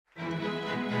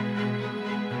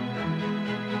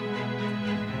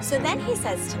So then he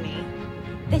says to me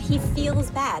that he feels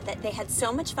bad that they had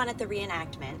so much fun at the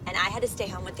reenactment and I had to stay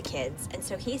home with the kids. And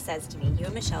so he says to me, you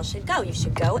and Michelle should go. You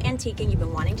should go antiquing. You've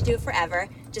been wanting to do it forever.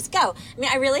 Just go. I mean,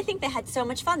 I really think they had so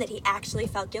much fun that he actually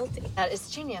felt guilty. That is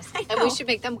genius. I know. And we should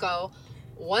make them go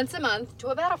once a month to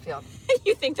a battlefield.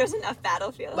 You think there's enough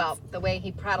battlefields? Well, the way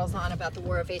he prattles on about the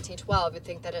War of 1812, you'd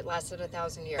think that it lasted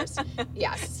 1,000 years.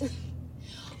 Yes.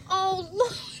 Oh,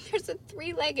 look, there's a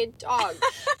three-legged dog.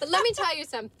 But let me tell you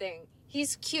something.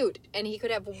 He's cute, and he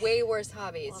could have way worse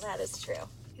hobbies. Well, that is true.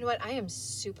 You know what? I am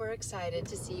super excited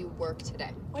to see you work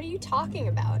today. What are you talking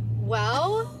about?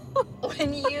 Well,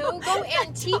 when you go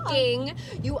antiquing,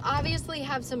 you obviously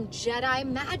have some Jedi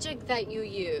magic that you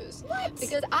use. What?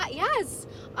 Because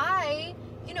I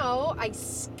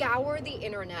scour the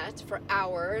internet for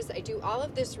hours. I do all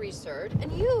of this research,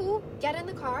 and you get in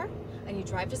the car and you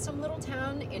drive to some little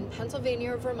town in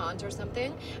Pennsylvania or Vermont or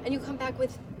something, and you come back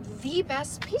with the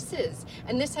best pieces.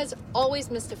 And this has always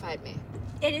mystified me.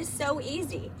 It is so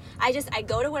easy. I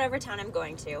go to whatever town I'm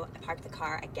going to, I park the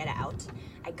car, I get out,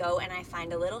 I go and I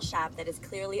find a little shop that is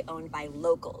clearly owned by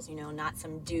locals, not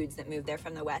some dudes that moved there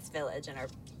from the West Village and are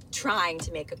trying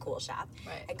to make a cool shop.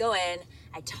 Right. I go in,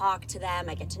 I talk to them,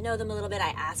 I get to know them a little bit,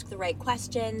 I ask the right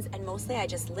questions, and mostly I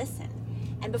just listen.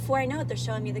 And before I know it, they're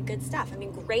showing me the good stuff. I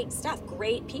mean, great stuff,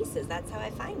 great pieces. That's how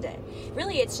I find it.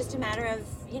 Really, it's just a matter of,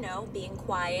 being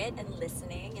quiet and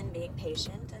listening and being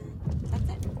patient, and that's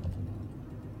it.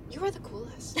 You are the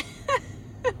coolest.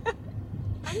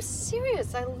 I'm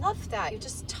serious. I love that. You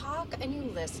just talk and you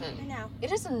listen. I know.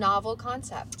 It is a novel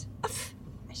concept.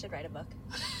 I should write a book.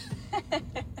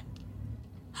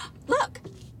 Look,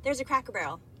 there's a Cracker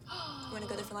Barrel. You want to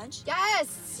go there for lunch?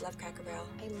 Yes! I love Cracker Barrel.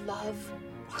 I love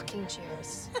rocking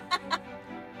chairs.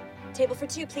 Table for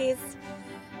two, please.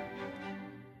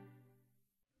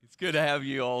 It's good to have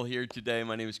you all here today.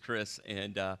 My name is Chris,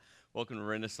 and welcome to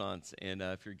Renaissance. And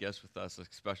if you're a guest with us, a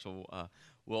special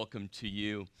welcome to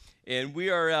you. And we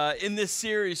are in this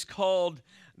series called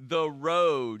The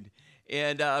Road.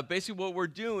 And basically what we're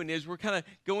doing is we're kind of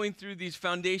going through these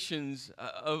foundations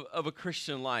of a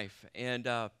Christian life. And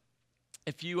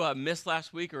if you missed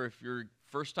last week, or if you're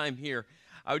first time here,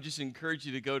 I would just encourage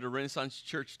you to go to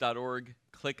renaissancechurch.org,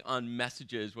 click on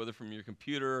messages, whether from your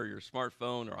computer or your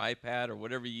smartphone or iPad or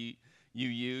whatever you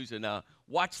use, and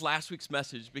watch last week's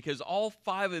message, because all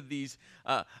 5 of these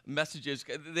messages,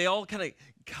 they all kind of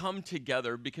come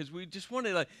together because we just want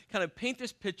to kind of paint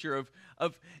this picture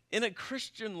of in a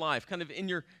Christian life, kind of in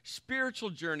your spiritual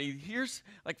journey, here's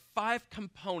like 5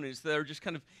 components that are just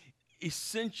kind of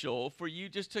essential for you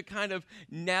just to kind of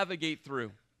navigate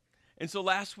through. And so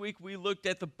last week we looked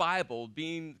at the Bible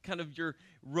being kind of your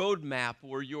roadmap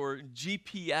or your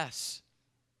GPS.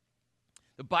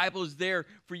 The Bible is there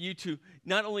for you to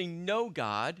not only know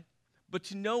God, but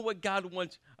to know what God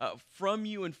wants from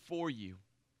you and for you.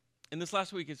 And this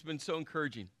last week it's been so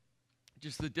encouraging.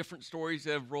 Just the different stories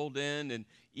that have rolled in and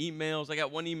emails. I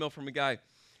got one email from a guy,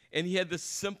 and he had this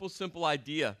simple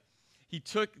idea. He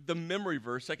took the memory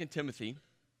verse, 2 Timothy,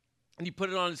 and he put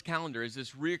it on his calendar as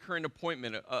this reoccurring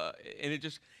appointment,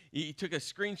 and he took a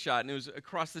screenshot, and it was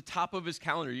across the top of his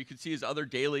calendar. You could see his other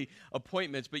daily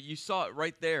appointments, but you saw it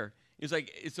right there. It's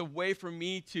like, it's a way for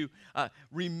me to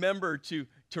remember to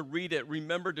read it,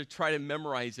 remember to try to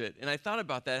memorize it. And I thought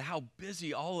about that, how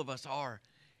busy all of us are.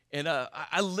 And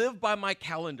I live by my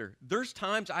calendar. There's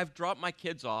times I've dropped my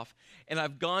kids off, and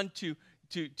I've gone to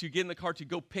get in the car to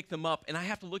go pick them up, and I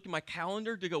have to look at my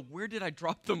calendar to go, where did I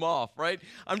drop them off, right?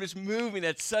 I'm just moving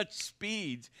at such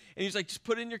speeds. And he's like, just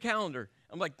put it in your calendar.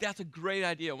 I'm like, that's a great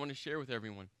idea. I want to share with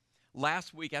everyone.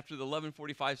 Last week, after the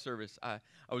 11:45 service, I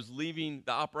was leaving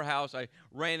the Opera House. I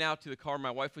ran out to the car.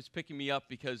 My wife was picking me up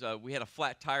because we had a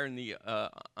flat tire in the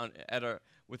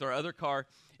with our other car,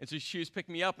 and so she was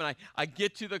picking me up. And I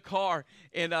get to the car,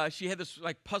 and she had this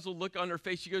like puzzled look on her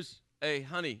face. She goes, "Hey,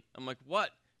 honey." I'm like,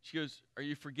 "What?" She goes, "Are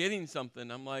you forgetting something?"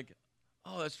 I'm like,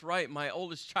 "Oh, that's right. My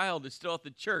oldest child is still at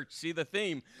the church." See the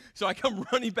theme? So I come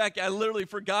running back. I literally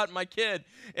forgot my kid.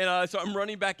 And so I'm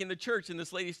running back into church, and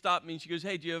this lady stopped me, and she goes,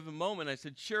 "Hey, do you have a moment?" I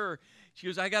said, "Sure." She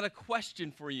goes, "I got a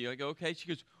question for you." I go, "Okay." She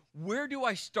goes, "Where do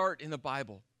I start in the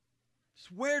Bible?"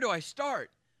 Just, where do I start?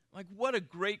 I'm like, what a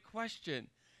great question.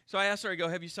 So I asked her, I go,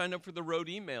 "Have you signed up for the road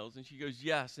emails?" And she goes,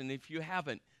 "Yes. And if you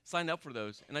haven't, sign up for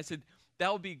those." And I said,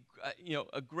 that would be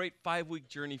a great 5-week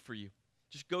journey for you.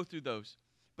 Just go through those.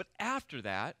 But after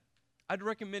that, I'd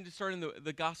recommend to start in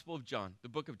the Gospel of John, the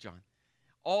book of John.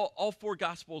 All 4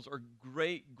 Gospels are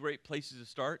great places to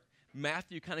start.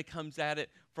 Matthew kind of comes at it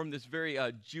from this very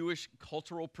Jewish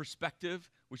cultural perspective,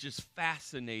 which is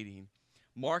fascinating.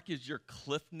 Mark is your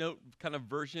Cliff Note kind of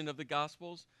version of the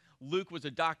Gospels, Luke was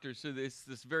a doctor, so this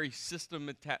very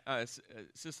systematic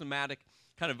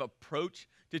kind of approach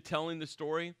to telling the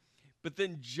story. But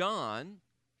then John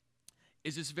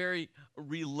is this very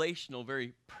relational,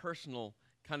 very personal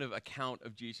kind of account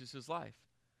of Jesus' life.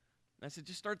 And I said,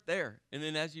 just start there. And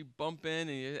then as you bump in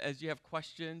and as you have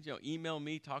questions, email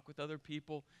me, talk with other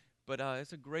people. But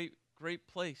it's a great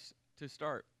place to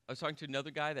start. I was talking to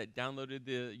another guy that downloaded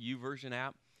the YouVersion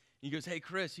app. He goes, hey,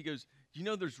 Chris, he goes, do you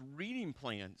know there's reading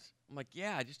plans? I'm like,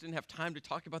 yeah, I just didn't have time to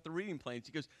talk about the reading plans.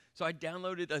 He goes, so I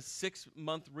downloaded a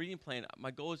 6-month reading plan. My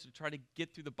goal is to try to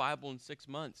get through the Bible in 6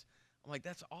 months. I'm like,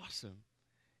 that's awesome.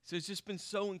 So it's just been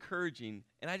so encouraging.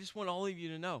 And I just want all of you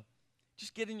to know,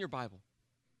 just get in your Bible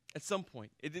at some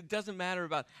point. It doesn't matter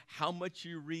about how much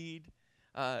you read.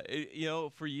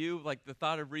 For you, like the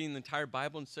thought of reading the entire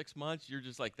Bible in 6 months, you're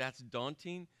just like, that's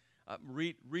daunting.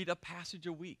 Read a passage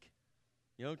a week.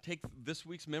 Take this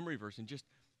week's memory verse and just,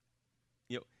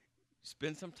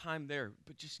 spend some time there,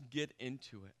 but just get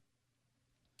into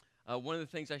it. One of the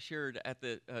things I shared at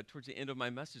towards the end of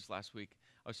my message last week,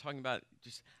 I was talking about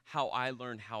just how I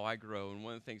learn, how I grow. And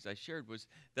one of the things I shared was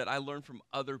that I learn from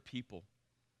other people.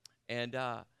 And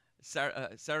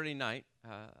Saturday night,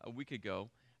 a week ago,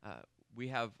 we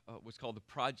have what's called the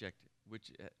Project,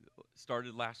 which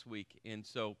started last week. And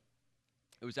so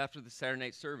it was after the Saturday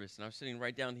night service, and I was sitting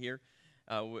right down here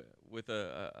with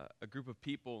a group of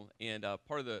people, and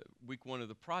part of the week one of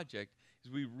the project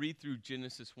is we read through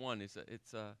Genesis 1.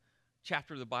 It's a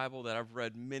chapter of the Bible that I've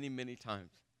read many, many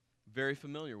times, very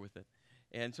familiar with it.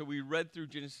 And so we read through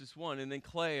Genesis 1, and then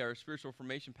Clay, our spiritual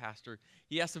formation pastor,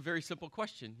 he asked a very simple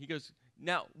question. He goes,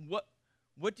 now,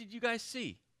 what did you guys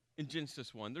see in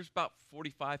Genesis 1? There's about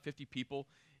 45, 50 people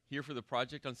here for the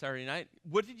project on Saturday night.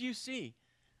 What did you see?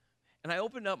 And I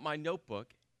opened up my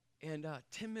notebook, and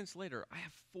 10 minutes later, I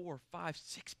have 4, 5,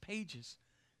 6 pages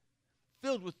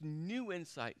filled with new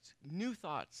insights, new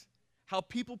thoughts, how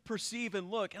people perceive and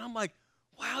look. And I'm like,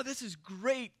 wow, this is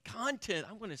great content.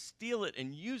 I'm going to steal it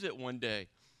and use it one day.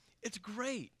 It's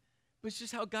great. But it's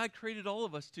just how God created all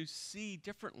of us to see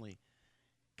differently,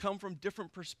 come from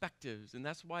different perspectives. And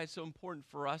that's why it's so important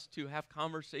for us to have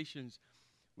conversations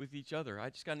with each other. I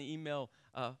just got an email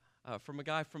from a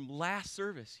guy from last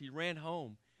service. He ran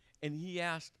home, and he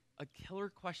asked a killer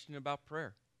question about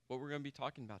prayer, what we're going to be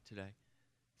talking about today.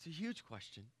 It's a huge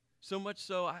question. So much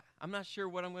so, I'm not sure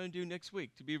what I'm going to do next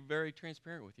week, to be very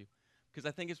transparent with you, because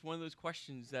I think it's one of those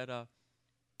questions that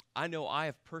I know I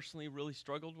have personally really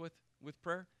struggled with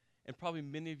prayer, and probably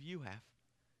many of you have.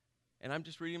 And I'm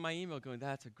just reading my email going,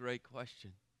 that's a great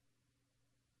question.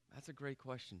 That's a great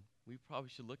question. We probably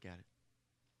should look at it.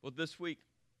 Well, this week,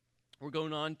 we're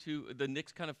going on to the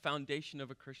next kind of foundation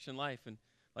of a Christian life. And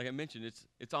like I mentioned,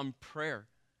 it's on prayer.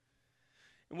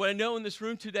 And what I know in this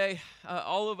room today,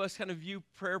 all of us kind of view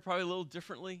prayer probably a little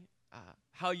differently.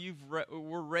 How you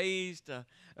were raised,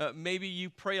 maybe you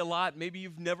pray a lot, maybe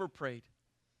you've never prayed.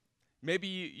 Maybe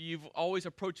you've always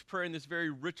approached prayer in this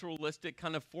very ritualistic,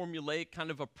 kind of formulaic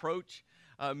kind of approach.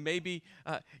 Maybe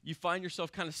you find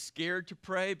yourself kind of scared to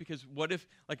pray because what if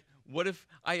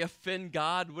I offend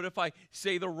God? What if I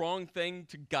say the wrong thing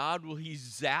to God? Will he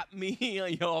zap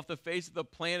me off the face of the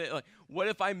planet? Like, what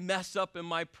if I mess up in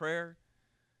my prayer?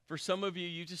 For some of you,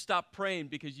 you just stop praying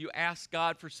because you ask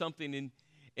God for something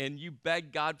and you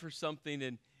beg God for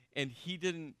something and he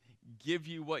didn't give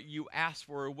you what you asked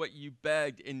for or what you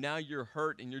begged, and now you're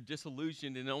hurt and you're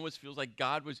disillusioned, and it almost feels like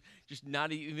God was just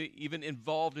not even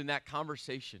involved in that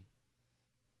conversation.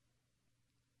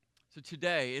 So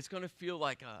today, it's going to feel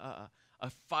like a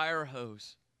fire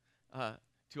hose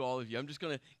to all of you. I'm just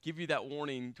going to give you that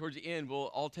warning. Towards the end, we'll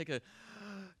all take a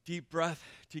deep breath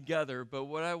together, but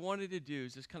what I wanted to do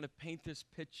is just kind of paint this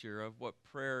picture of what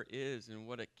prayer is and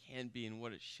what it can be and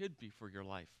what it should be for your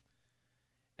life.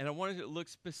 And I wanted to look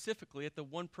specifically at the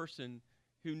one person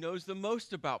who knows the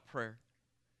most about prayer,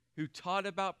 who taught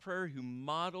about prayer, who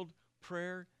modeled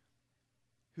prayer,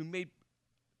 who made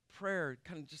prayer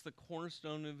kind of just the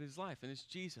cornerstone of his life, and it's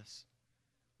Jesus.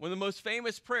 One of the most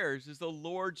famous prayers is the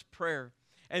Lord's Prayer.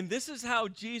 And this is how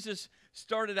Jesus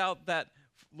started out that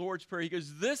Lord's Prayer. He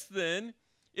goes, this then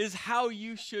is how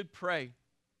you should pray.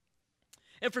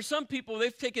 And for some people,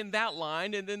 they've taken that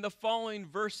line and then the following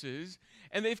verses,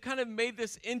 and they've kind of made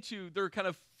this into their kind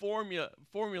of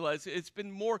formulas. It's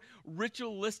been more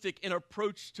ritualistic in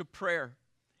approach to prayer.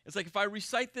 It's like if I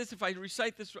recite this,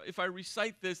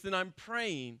 then I'm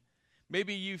praying.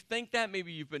 Maybe you think that,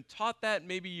 maybe you've been taught that,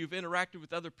 maybe you've interacted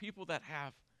with other people that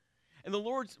have. And the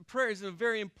Lord's Prayer is a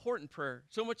very important prayer,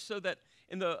 so much so that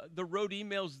in the road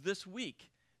emails this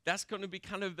week, that's going to be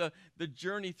kind of the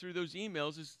journey through those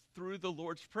emails is through the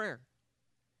Lord's Prayer.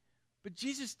 But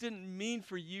Jesus didn't mean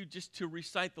for you just to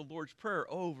recite the Lord's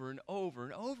Prayer over and over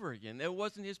and over again. That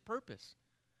wasn't his purpose.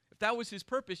 If that was his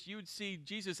purpose, you would see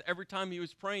Jesus every time he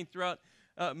was praying throughout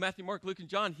Matthew, Mark, Luke, and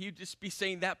John, he would just be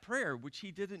saying that prayer, which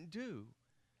he didn't do.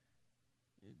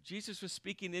 Jesus was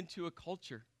speaking into a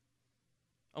culture.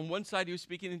 On one side, he was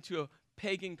speaking into a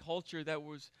pagan culture that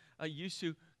was used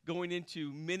to going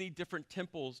into many different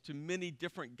temples to many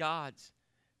different gods,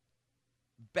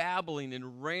 babbling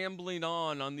and rambling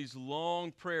on these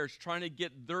long prayers, trying to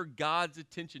get their God's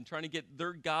attention, trying to get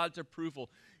their God's approval,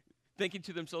 thinking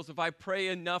to themselves, if I pray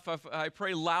enough, if I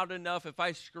pray loud enough, if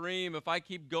I scream, if I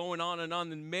keep going on and on,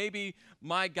 then maybe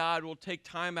my God will take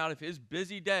time out of his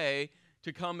busy day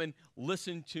to come and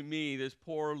listen to me, this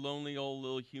poor, lonely, old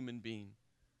little human being.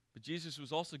 But Jesus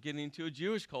was also getting into a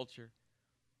Jewish culture.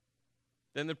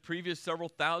 Then the previous several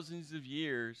thousands of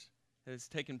years has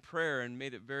taken prayer and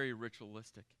made it very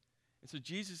ritualistic. And so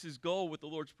Jesus' goal with the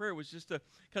Lord's Prayer was just to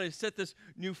kind of set this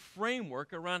new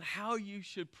framework around how you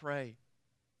should pray,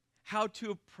 how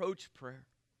to approach prayer.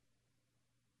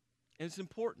 And it's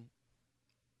important.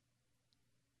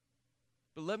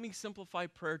 But let me simplify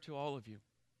prayer to all of you,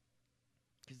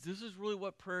 because this is really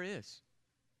what prayer is.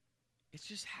 It's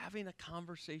just having a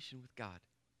conversation with God.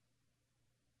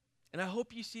 And I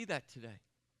hope you see that today.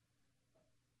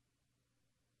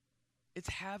 It's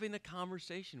having a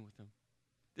conversation with him.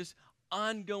 This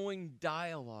ongoing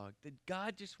dialogue that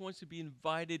God just wants to be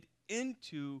invited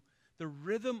into the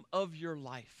rhythm of your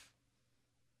life.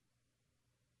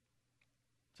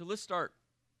 So let's start.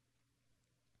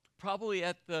 Probably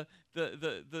at the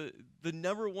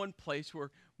number one place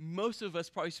where most of us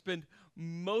probably spend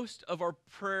most of our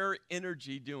prayer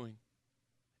energy doing.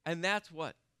 And that's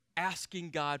what? Asking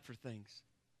God for things.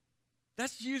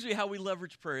 That's usually how we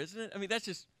leverage prayer, isn't it? I mean,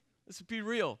 let's be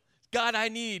real. God, I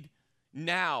need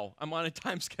now. I'm on a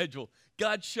time schedule.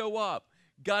 God, show up.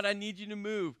 God, I need you to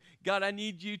move. God, I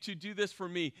need you to do this for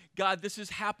me. God, this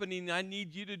is happening. I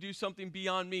need you to do something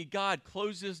beyond me. God,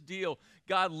 close this deal.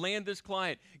 God, land this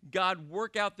client. God,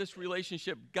 work out this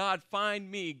relationship. God, find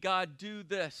me. God, do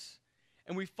this.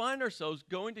 And we find ourselves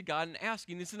going to God and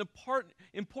asking. It's an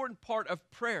important part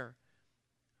of prayer.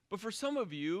 But for some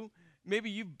of you, maybe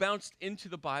you've bounced into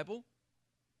the Bible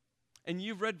and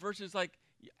you've read verses like,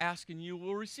 ask and you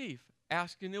will receive.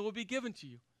 Ask and it will be given to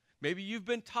you. Maybe you've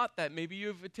been taught that. Maybe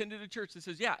you've attended a church that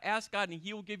says, yeah, ask God and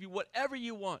he will give you whatever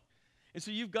you want. And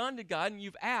so you've gone to God and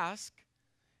you've asked,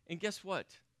 and guess what?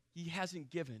 He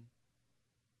hasn't given.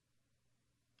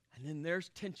 And then there's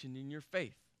tension in your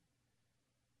faith.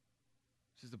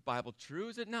 Is the Bible true?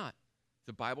 Is it not? Is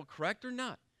the Bible correct or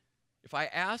not? If I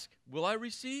ask, will I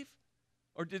receive?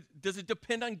 Or does it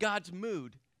depend on God's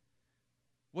mood?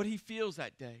 What he feels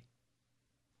that day?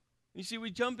 You see,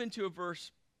 we jump into a verse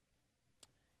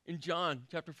in John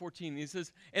chapter 14. He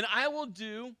says, and I will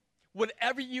do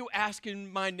whatever you ask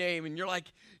in my name. And you're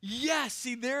like, yes,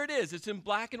 see, there it is. It's in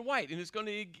black and white, and it's going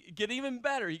to get even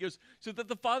better. He goes, so that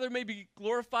the Father may be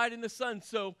glorified in the Son.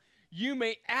 So you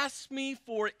may ask me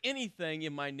for anything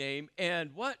in my name,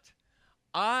 and what?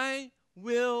 I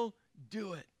will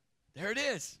do it. There it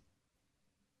is.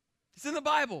 It's in the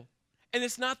Bible, and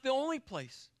it's not the only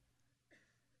place.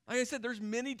 Like I said, there's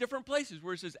many different places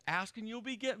where it says, ask and you'll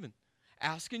be given.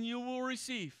 Ask and you will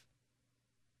receive.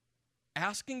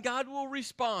 Ask and God will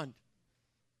respond.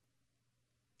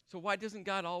 So why doesn't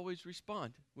God always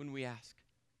respond when we ask?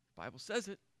 The Bible says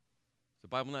it. Is the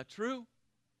Bible not true?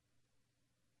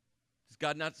 Does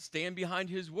God not stand behind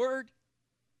his word?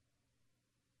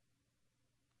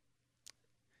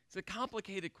 It's a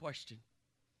complicated question.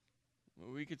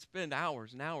 We could spend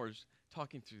hours and hours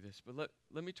talking through this, but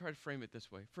let me try to frame it this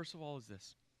way. First of all is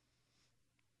this.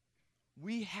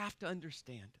 We have to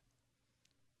understand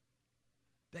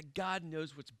that God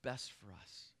knows what's best for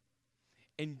us.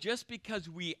 And just because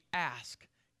we ask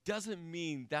doesn't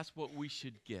mean that's what we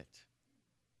should get.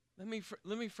 Let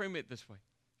me frame it this way.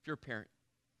 If you're a parent,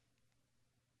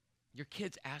 your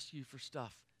kids ask you for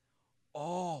stuff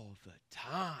all the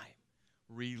time,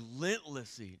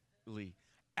 relentlessly.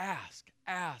 Ask.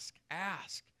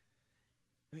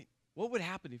 I mean, what would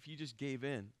happen if you just gave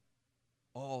in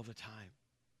all the time?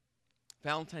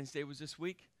 Valentine's Day was this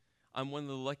week. I'm one of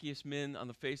the luckiest men on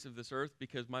the face of this earth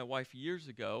because my wife years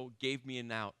ago gave me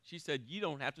an out. She said, you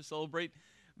don't have to celebrate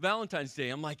Valentine's Day.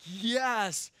 I'm like,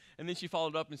 yes. And then she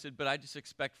followed up and said, but I just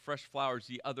expect fresh flowers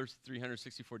the other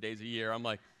 364 days a year. I'm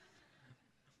like,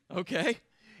 okay.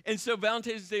 And so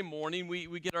Valentine's Day morning,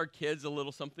 we get our kids a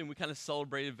little something. We kind of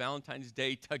celebrated Valentine's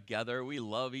Day together. We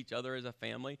love each other as a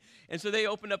family. And so they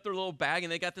opened up their little bag,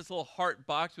 and they got this little heart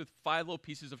box with 5 little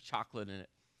pieces of chocolate in it.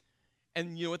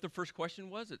 And you know what the first question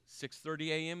was at 6:30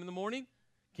 a.m. in the morning?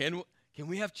 Can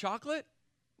we have chocolate?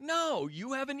 No,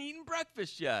 you haven't eaten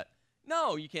breakfast yet.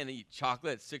 No, you can't eat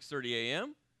chocolate at 6:30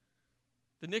 a.m.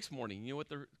 The next morning, you know what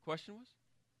the question was?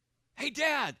 Hey,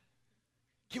 Dad,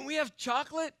 can we have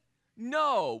chocolate?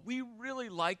 No, we really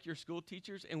like your school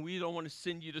teachers, and we don't want to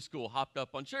send you to school hopped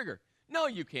up on sugar. No,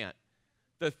 you can't.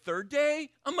 The third day,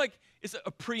 I'm like, it's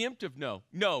a preemptive no.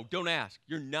 No, don't ask.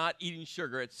 You're not eating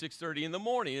sugar at 6:30 in the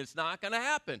morning. It's not going to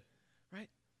happen, right?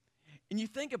 And you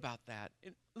think about that.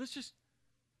 And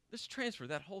let's transfer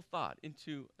that whole thought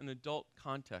into an adult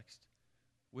context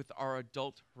with our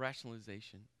adult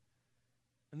rationalization.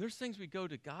 And there's things we go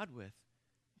to God with.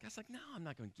 God's like, no, I'm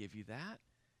not going to give you that.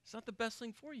 It's not the best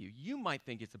thing for you. You might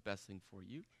think it's the best thing for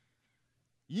you.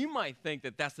 You might think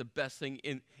that that's the best thing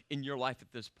in your life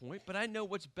at this point, but I know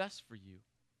what's best for you.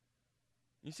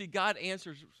 You see, God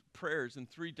answers prayers in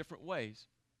 3 different ways.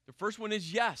 The first one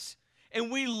is yes.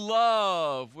 And we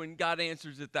love when God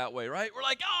answers it that way, right? We're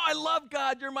like, oh, I love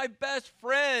God. You're my best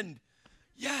friend.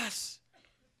 Yes.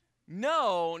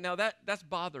 No, now that's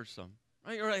bothersome,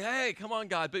 right? You're like, hey, come on,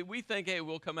 God. But we think, hey,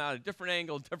 we'll come out a different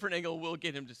angle, we'll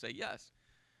get him to say yes.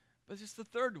 But it's the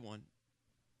third one.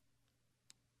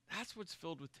 That's what's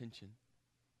filled with tension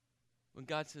when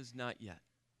God says not yet.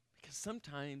 Because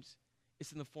sometimes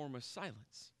it's in the form of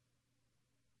silence.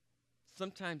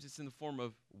 Sometimes it's in the form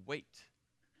of wait.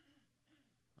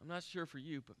 I'm not sure for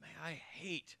you, but man, I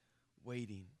hate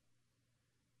waiting.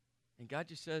 And God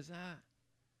just says,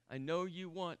 I know you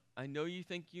want, I know you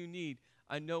think you need,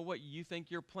 I know what you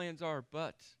think your plans are,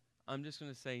 but I'm just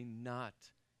going to say not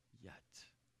yet.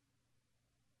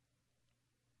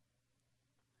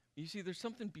 You see, there's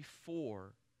something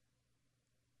before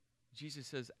Jesus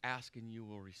says, ask and you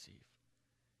will receive.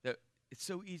 That it's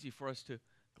so easy for us to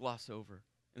gloss over.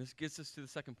 And this gets us to the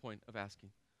second point of asking.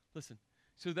 Listen,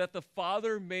 so that the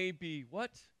Father may be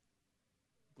what?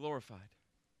 Glorified.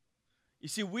 You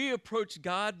see, we approach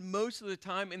God most of the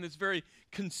time in this very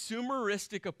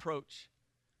consumeristic approach.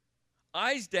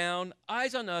 Eyes down,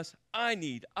 eyes on us. I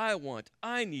need, I want,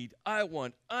 I need, I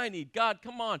want, I need. God,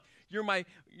 come on. You're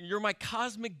my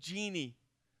cosmic genie.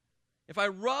 If I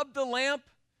rub the lamp,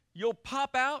 you'll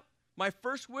pop out. My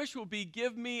first wish will be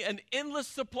give me an endless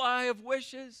supply of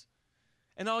wishes,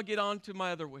 and I'll get on to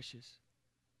my other wishes.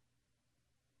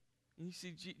 And you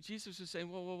see, Jesus is saying,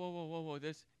 whoa.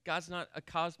 God's not a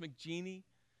cosmic genie.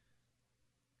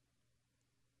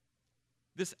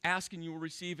 This ask and you will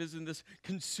receive isn't this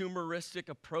consumeristic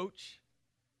approach.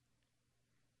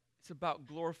 It's about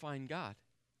glorifying God.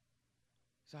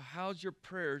 So how's your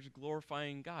prayers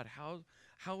glorifying God?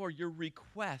 How are your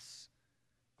requests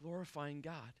glorifying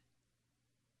God?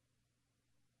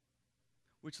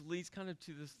 Which leads kind of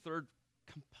to this third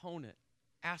component,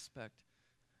 aspect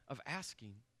of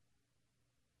asking.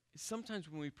 Sometimes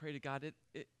when we pray to God,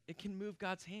 it can move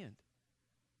God's hand.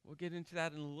 We'll get into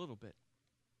that in a little bit.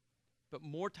 But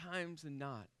more times than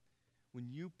not, when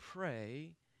you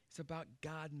pray, it's about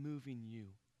God moving you.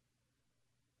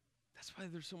 That's why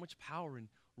there's so much power in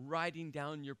writing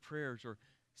down your prayers or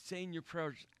saying your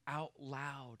prayers out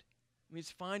loud. I mean,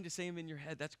 it's fine to say them in your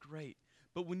head. That's great.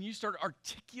 But when you start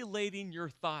articulating your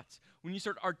thoughts, when you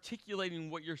start articulating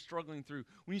what you're struggling through,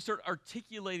 when you start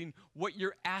articulating what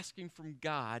you're asking from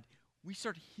God, we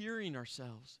start hearing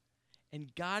ourselves.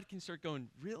 And God can start going,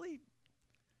 really?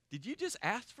 Did you just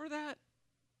ask for that?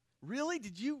 Really?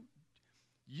 Did you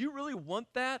really want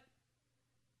that?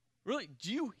 Really?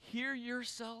 Do you hear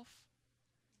yourself?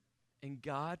 And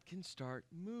God can start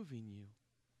moving you.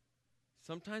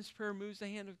 Sometimes prayer moves the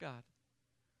hand of God.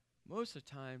 Most of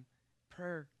the time,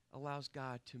 prayer allows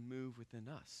God to move within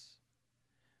us.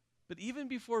 But even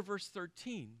before verse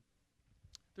 13,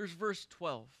 there's verse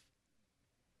 12.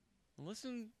 And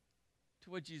listen to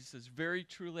what Jesus says. Very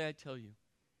truly I tell you.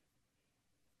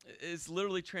 It's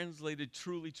literally translated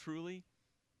truly, truly.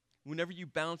 Whenever you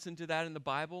bounce into that in the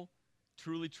Bible,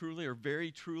 truly, truly, or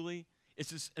very truly, it's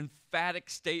this emphatic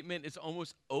statement. It's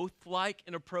almost oath-like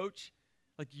in approach.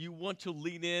 Like you want to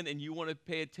lean in and you want to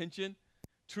pay attention.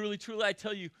 Truly, truly, I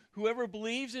tell you, whoever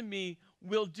believes in me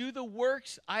will do the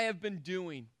works I have been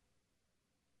doing.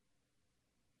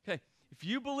 Okay, if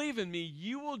you believe in me,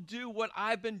 you will do what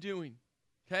I've been doing.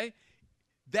 Okay?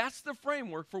 That's the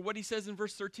framework for what he says in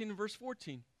verse 13 and verse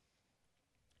 14.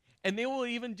 And they will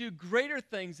even do greater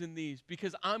things than these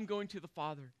because I'm going to the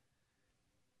Father.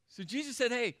 So Jesus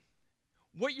said, hey,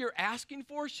 what you're asking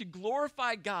for should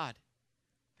glorify God.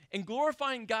 And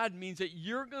glorifying God means that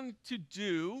you're going to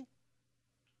do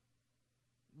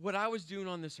what I was doing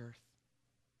on this earth.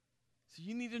 So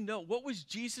you need to know, what was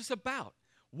Jesus about?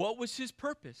 What was his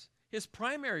purpose? His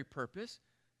primary purpose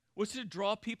was to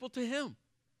draw people to him.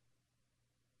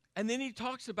 And then he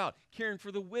talks about caring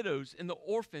for the widows and the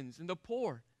orphans and the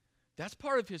poor. That's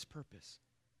part of his purpose.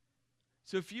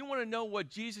 So if you want to know what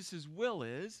Jesus' will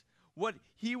is, what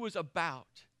he was about,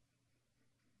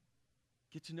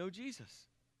 get to know Jesus.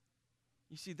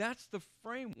 You see, that's the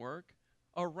framework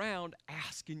around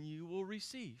ask and you will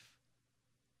receive.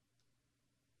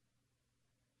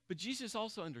 But Jesus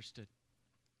also understood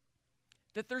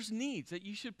that there's needs that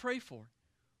you should pray for.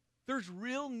 There's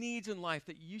real needs in life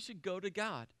that you should go to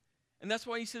God. And that's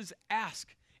why he says,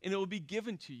 ask and it will be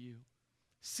given to you.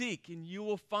 Seek and you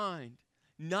will find.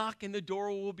 Knock and the door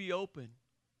will be open.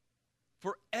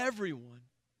 For everyone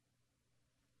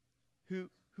who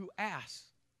asks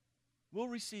will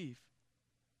receive.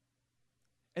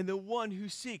 And the one who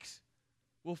seeks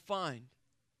will find.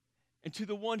 And to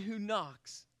the one who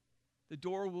knocks, the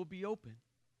door will be open.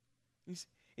 And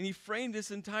he framed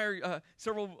this entire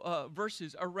several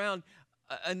verses around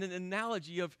an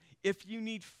analogy of if you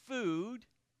need food,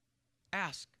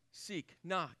 ask, seek,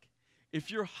 knock. If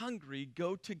you're hungry,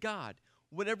 go to God.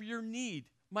 Whatever your need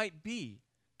might be,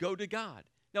 go to God.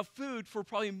 Now, food for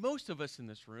probably most of us in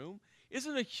this room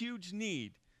isn't a huge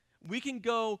need. We can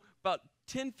go about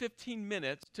 10, 15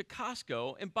 minutes to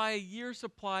Costco and buy a year's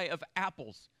supply of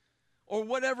apples or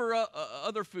whatever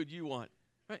other food you want.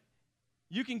 Right?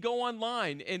 You can go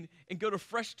online and go to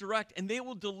Fresh Direct, and they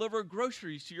will deliver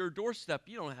groceries to your doorstep.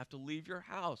 You don't have to leave your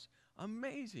house.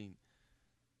 Amazing.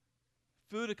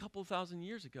 Food a couple thousand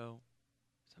years ago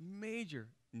is a major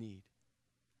need.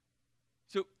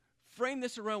 So frame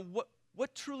this around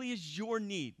what truly is your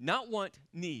need, not want,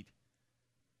 need.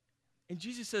 And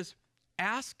Jesus says,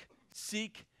 ask,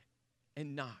 seek,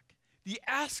 and knock. The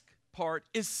ask part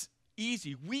is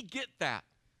easy. We get that.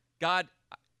 God,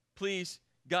 please.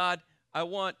 God, I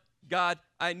want. God,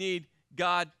 I need.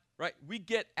 God, right? We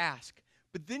get ask.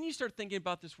 But then you start thinking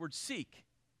about this word seek.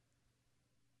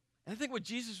 And I think what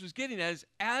Jesus was getting at is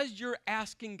as you're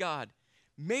asking God,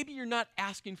 maybe you're not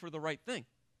asking for the right thing.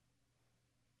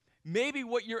 Maybe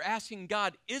what you're asking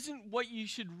God isn't what you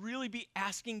should really be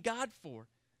asking God for.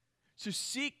 So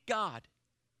seek God.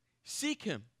 Seek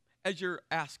him as you're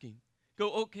asking.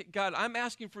 Go, okay, God, I'm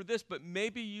asking for this, but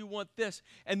maybe you want this.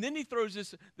 And then he throws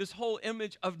this whole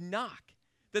image of knock,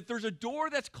 that there's a door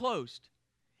that's closed,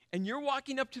 and you're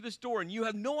walking up to this door, and you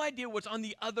have no idea what's on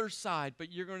the other side,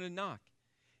 but you're going to knock.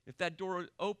 If that door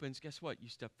opens, guess what? You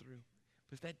step through.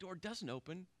 But if that door doesn't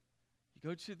open, you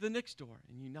go to the next door,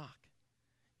 and you knock.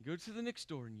 You go to the next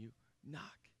door, and you knock.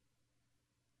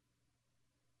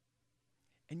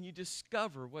 And you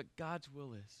discover what God's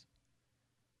will is.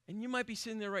 And you might be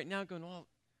sitting there right now going, oh,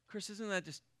 Chris, isn't that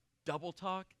just double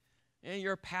talk? Yeah,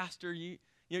 you're a pastor. You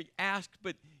ask,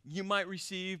 but you might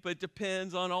receive, but it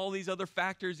depends on all these other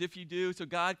factors if you do. So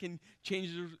God can change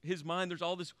his mind. There's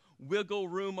all this wiggle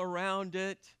room around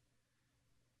it.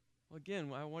 Well,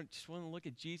 again, just want to look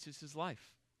at Jesus'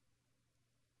 life.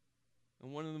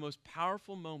 And one of the most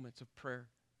powerful moments of prayer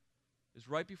is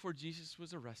right before Jesus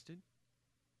was arrested,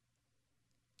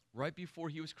 right before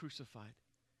he was crucified.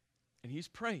 And he's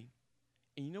praying.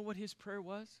 And you know what his prayer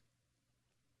was?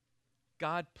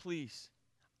 God, please,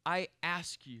 I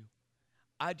ask you,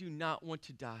 I do not want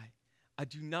to die. I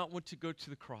do not want to go to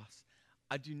the cross.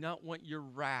 I do not want your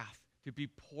wrath to be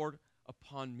poured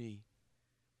upon me.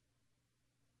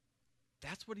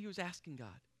 That's what he was asking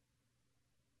God.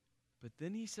 But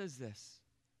then he says this,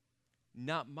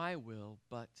 not my will,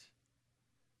 but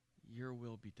your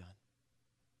will be done.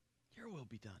 Your will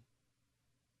be done.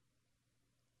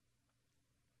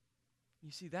 You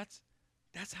see, that's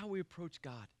how we approach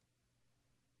God.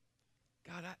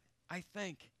 God, I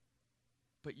think,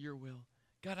 but your will.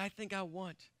 God, I think I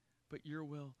want, but your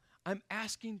will. I'm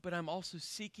asking, but I'm also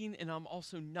seeking, and I'm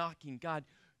also knocking. God,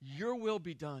 your will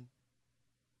be done.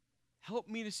 Help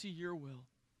me to see your will.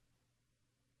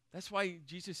 That's why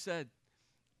Jesus said,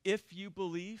 if you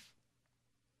believe,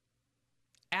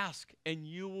 ask, and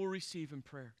you will receive in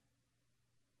prayer.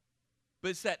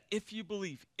 But it's that if you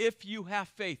believe, if you have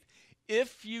faith,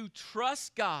 if you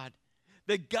trust God,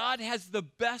 that God has the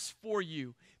best for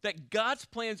you, that God's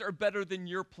plans are better than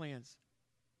your plans,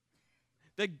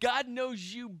 that God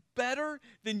knows you better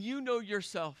than you know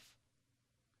yourself,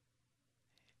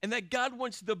 and that God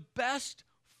wants the best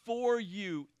for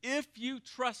you if you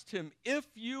trust him, if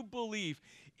you believe,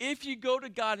 if you go to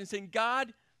God and say,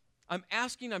 God, I'm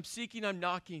asking, I'm seeking, I'm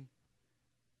knocking,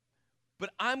 but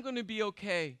I'm going to be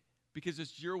okay because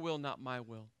it's your will, not my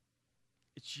will.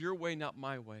 It's your way, not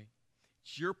my way.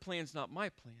 It's your plans, not my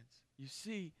plans. You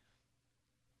see,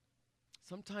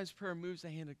 sometimes prayer moves the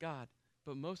hand of God,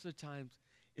 but most of the times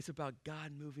it's about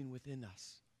God moving within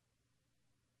us.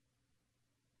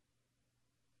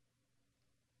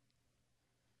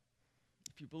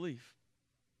 If you believe,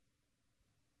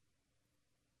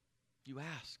 you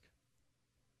ask,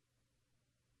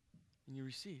 and you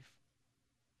receive.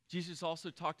 Jesus also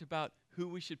talked about who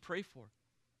we should pray for.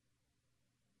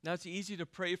 Now, it's easy to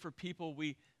pray for people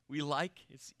we like.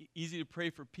 It's easy to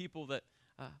pray for people that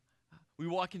we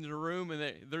walk into the room and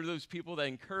they're those people that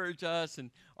encourage us and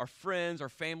our friends, our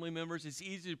family members. It's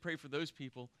easy to pray for those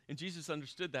people. And Jesus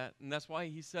understood that. And that's why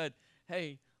he said,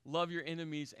 hey, love your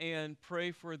enemies and pray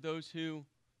for those who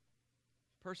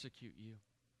persecute you.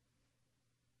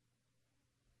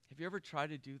 Have you ever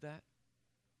tried to do that?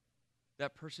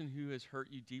 That person who has hurt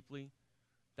you deeply,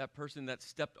 that person that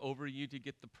stepped over you to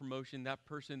get the promotion, that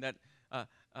person that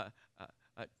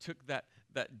took that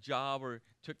job or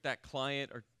took that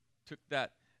client or took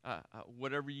that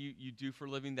whatever you do for a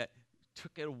living, that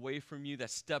took it away from you, that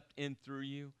stepped in through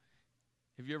you.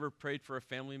 Have you ever prayed for a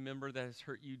family member that has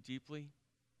hurt you deeply?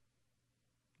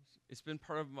 It's been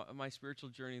part of my spiritual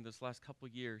journey this last couple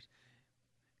of years.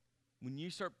 When you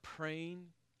start praying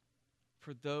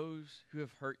for those who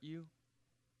have hurt you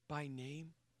by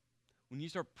name, when you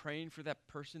start praying for that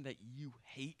person that you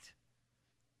hate,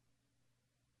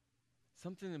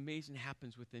 something amazing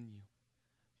happens within you.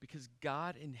 Because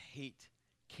God and hate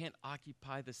can't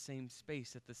occupy the same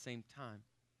space at the same time.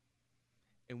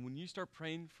 And when you start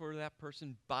praying for that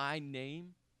person by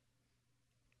name,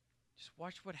 just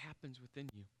watch what happens within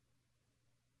you.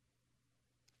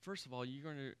 First of all, you're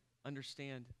going to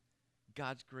understand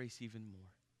God's grace even more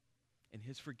and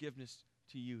his forgiveness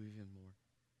to you even more.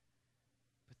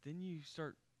 But then you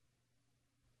start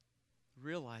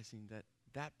realizing that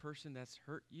that person that's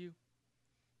hurt you,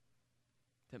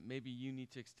 that maybe you need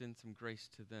to extend some grace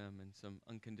to them and some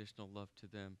unconditional love to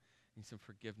them and some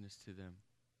forgiveness to them.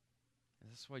 And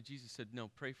that's why Jesus said, no,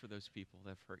 pray for those people that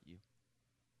have hurt you.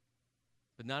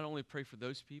 But not only pray for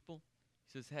those people,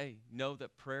 he says, hey, know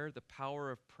that prayer, the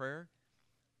power of prayer,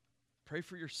 pray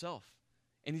for yourself.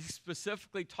 And he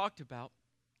specifically talked about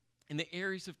in the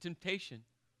areas of temptation.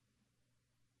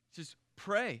 He says,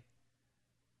 pray,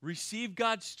 receive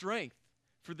God's strength,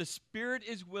 for the spirit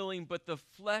is willing, but the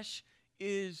flesh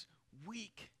is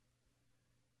weak.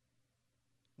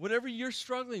 Whatever you're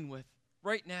struggling with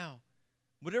right now,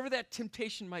 whatever that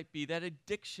temptation might be, that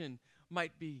addiction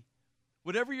might be,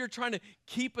 whatever you're trying to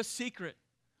keep a secret,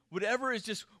 whatever is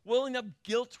just welling up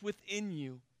guilt within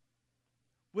you,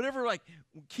 whatever like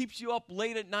keeps you up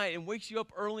late at night and wakes you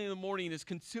up early in the morning and is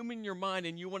consuming your mind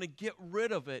and you want to get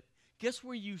rid of it, guess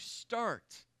where you start?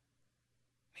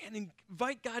 Man,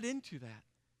 invite God into that.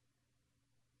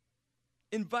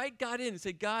 Invite God in and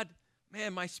say, God,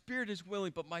 man, my spirit is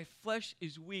willing, but my flesh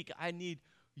is weak. I need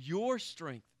your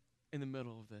strength in the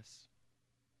middle of this.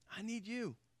 I need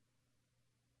you.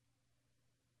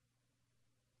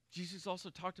 Jesus also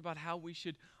talked about how we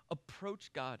should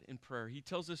approach God in prayer. He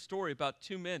tells a story about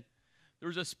two men. There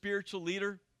was a spiritual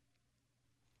leader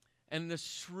and this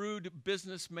shrewd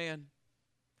businessman.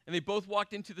 And they both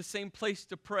walked into the same place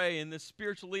to pray. And the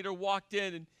spiritual leader walked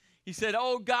in and he said,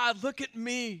 oh, God, look at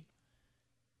me.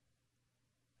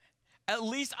 At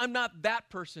least I'm not that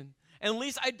person. At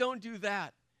least I don't do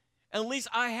that. At least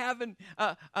I haven't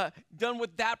done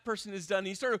what that person has done. And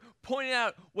he started pointing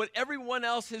out what everyone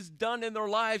else has done in their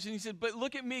lives. And he said, but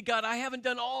look at me, God. I haven't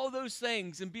done all those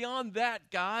things. And beyond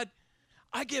that, God,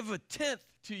 I give 1/10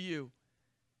 to you.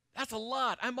 That's a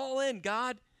lot. I'm all in,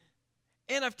 God.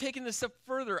 And I've taken this step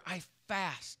further. I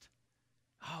fast.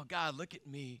 Oh, God, look at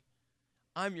me.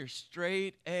 I'm your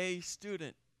straight A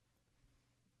student.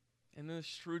 And then this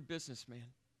shrewd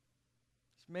businessman,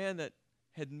 this man that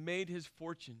had made his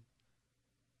fortune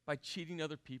by cheating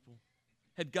other people,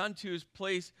 had gotten to his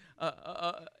place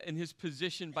in his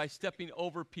position by stepping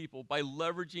over people, by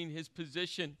leveraging his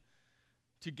position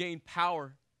to gain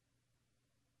power.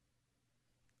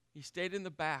 He stayed in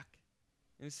the back.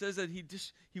 And it says that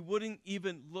he wouldn't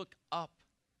even look up.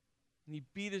 And he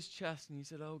beat his chest and he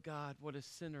said, oh God, what a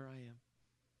sinner I am.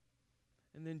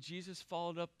 And then Jesus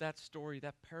followed up that story,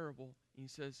 that parable. And he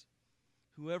says,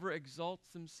 whoever exalts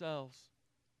themselves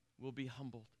will be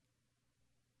humbled.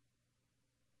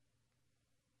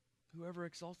 Whoever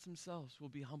exalts themselves will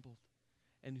be humbled.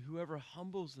 And whoever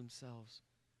humbles themselves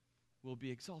will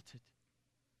be exalted.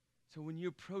 So when you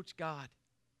approach God,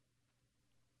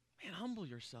 man, humble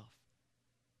yourself.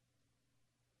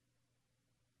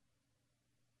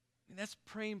 And that's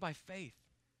praying by faith.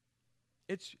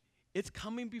 It's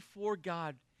coming before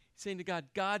God, saying to God,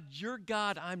 God, you're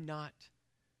God, I'm not.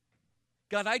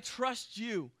 God, I trust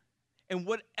you. And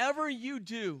whatever you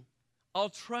do, I'll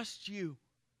trust you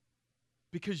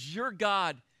because you're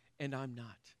God and I'm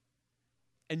not.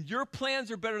 And your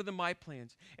plans are better than my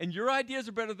plans. And your ideas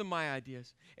are better than my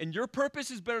ideas. And your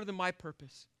purpose is better than my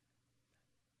purpose.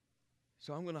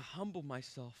 So I'm going to humble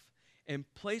myself and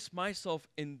place myself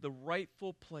in the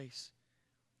rightful place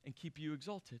and keep you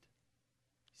exalted.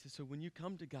 He says, so when you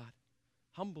come to God,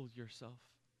 humble yourself.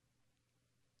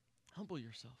 Humble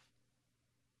yourself.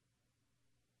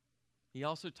 He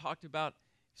also talked about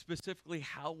specifically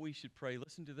how we should pray.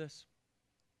 Listen to this.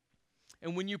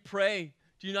 And when you pray,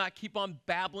 do not keep on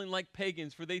babbling like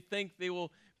pagans, for they think they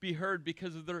will be heard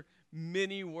because of their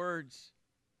many words.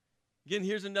 Again,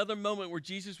 here's another moment where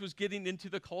Jesus was getting into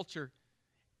the culture.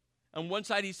 On one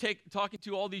side, he's talking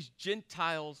to all these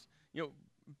Gentiles,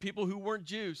 people who weren't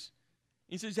Jews.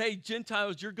 He says, hey,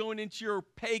 Gentiles, you're going into your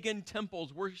pagan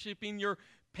temples, worshiping your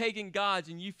pagan gods,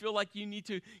 and you feel like you need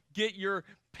to get your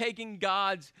pagan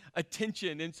gods'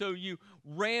 attention. And so you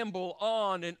ramble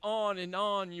on and on and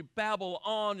on. You babble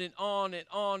on and on and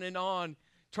on and on,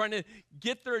 trying to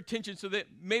get their attention so that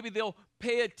maybe they'll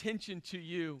pay attention to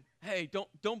you. Hey,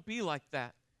 don't be like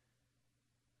that.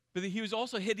 But he was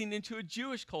also heading into a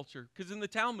Jewish culture, because in the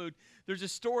Talmud, there's a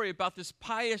story about this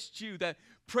pious Jew that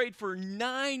prayed for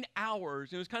 9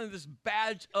 hours. It was kind of this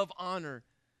badge of honor.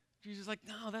 Jesus is like,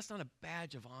 no, that's not a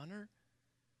badge of honor.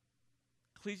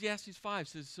 Ecclesiastes 5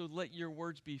 says, so let your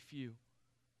words be few.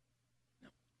 Now,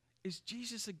 is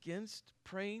Jesus against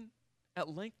praying at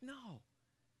length? No.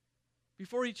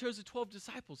 Before he chose the 12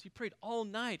 disciples, he prayed all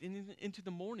night and into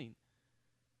the morning.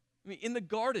 I mean, in the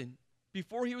garden,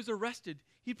 before he was arrested,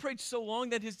 he prayed so long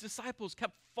that his disciples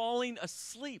kept falling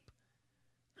asleep.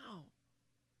 No.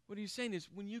 What he's saying is,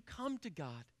 when you come to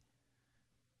God,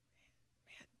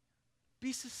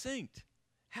 be succinct.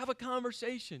 Have a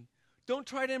conversation. Don't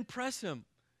try to impress him.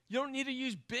 You don't need to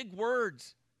use big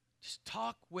words. Just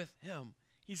talk with him.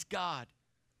 He's God.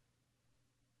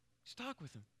 Just talk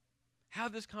with him.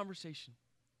 Have this conversation.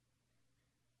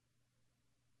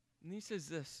 And he says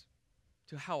this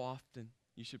to how often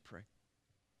you should pray.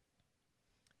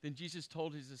 Then Jesus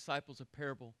told his disciples a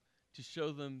parable to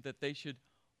show them that they should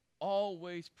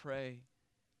always pray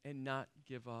and not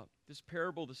give up. This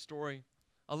parable, the story,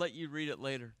 I'll let you read it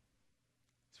later.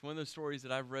 It's one of those stories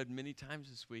that I've read many times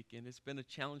this week, and it's been a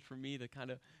challenge for me to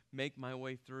kind of make my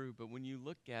way through. But when you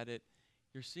look at it,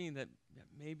 you're seeing that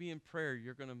maybe in prayer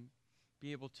you're going to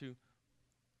be able to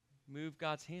move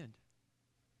God's hand.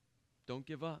 Don't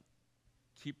give up.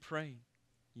 Keep praying.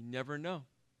 You never know.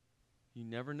 You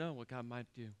never know what God might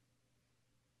do.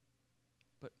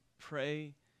 But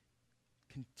pray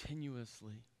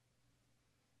continuously.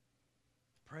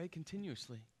 Pray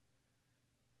continuously.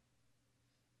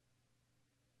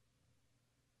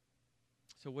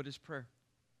 So what is prayer?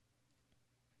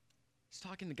 It's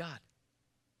talking to God.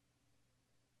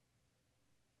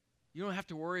 You don't have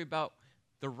to worry about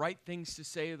the right things to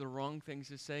say or the wrong things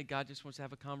to say. God just wants to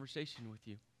have a conversation with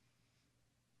you.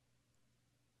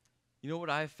 You know what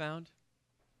I've found?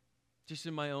 Just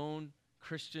in my own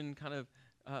Christian kind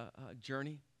of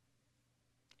journey.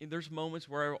 And there's moments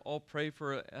where I'll pray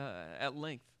for at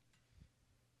length.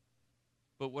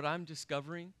 But what I'm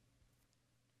discovering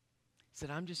is that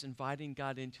I'm just inviting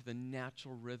God into the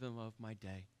natural rhythm of my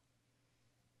day.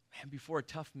 Man, before a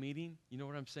tough meeting, you know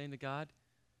what I'm saying to God?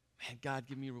 Man, God,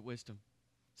 give me wisdom.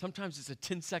 Sometimes it's a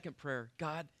 10-second prayer.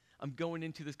 God, I'm going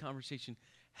into this conversation.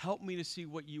 Help me to see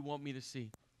what you want me to see.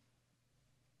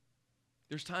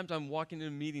 There's times I'm walking in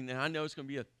a meeting and I know it's going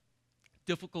to be a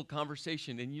difficult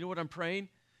conversation. And you know what I'm praying?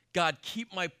 God,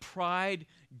 keep my pride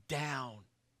down.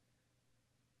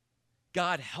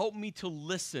 God, help me to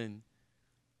listen.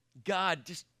 God,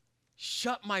 just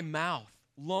shut my mouth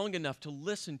long enough to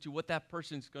listen to what that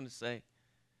person's going to say.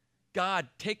 God,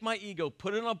 take my ego,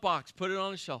 put it in a box, put it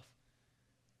on a shelf.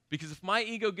 Because if my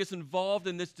ego gets involved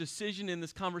in this decision, in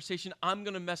this conversation, I'm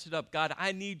going to mess it up. God,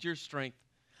 I need your strength.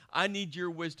 I need your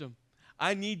wisdom.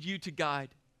 I need you to guide.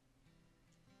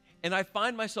 And I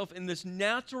find myself in this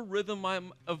natural rhythm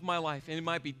of my life. And it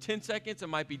might be 10 seconds, it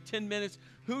might be 10 minutes,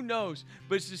 who knows?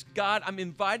 But it's just God, I'm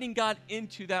inviting God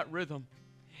into that rhythm.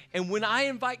 And when I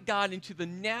invite God into the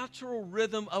natural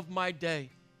rhythm of my day,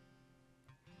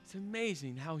 it's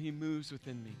amazing how he moves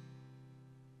within me.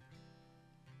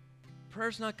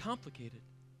 Prayer's not complicated.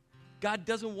 God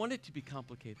doesn't want it to be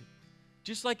complicated.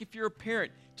 Just like if you're a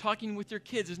parent, talking with your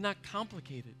kids is not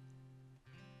complicated.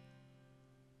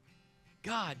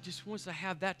 God just wants to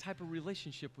have that type of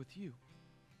relationship with you.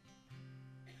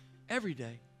 Every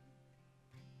day.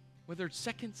 Whether it's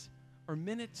seconds or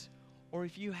minutes, or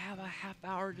if you have a half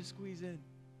hour to squeeze in.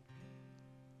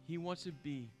 He wants to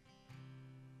be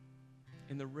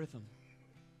in the rhythm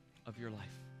of your life.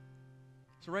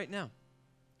 So right now,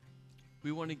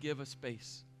 we want to give a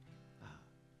space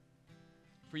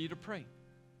for you to pray.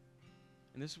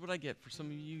 And this is what I get. For some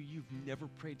of you, you've never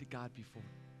prayed to God before.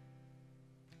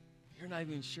 You're not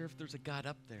even sure if there's a God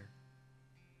up there.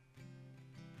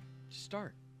 Just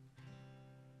start.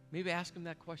 Maybe ask him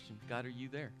that question. God, are you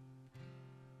there?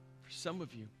 For some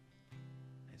of you,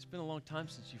 it's been a long time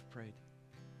since you've prayed.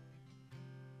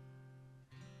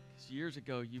 Because years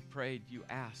ago, you prayed, you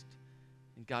asked,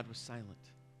 and God was silent.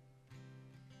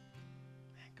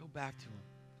 Man, go back to him.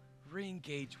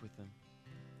 Re-engage with him.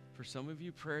 For some of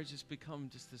you, prayer has just become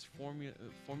just this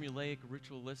formulaic,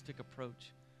 ritualistic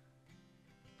approach.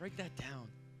 Break that down.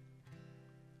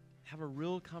 Have a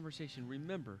real conversation.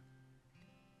 Remember,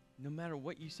 no matter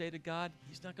what you say to God,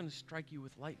 he's not going to strike you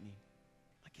with lightning.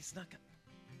 Like he's not going to.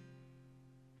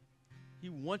 He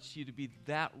wants you to be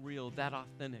that real, that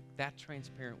authentic, that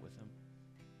transparent with him.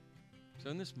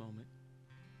 So in this moment,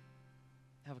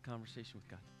 have a conversation with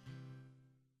God.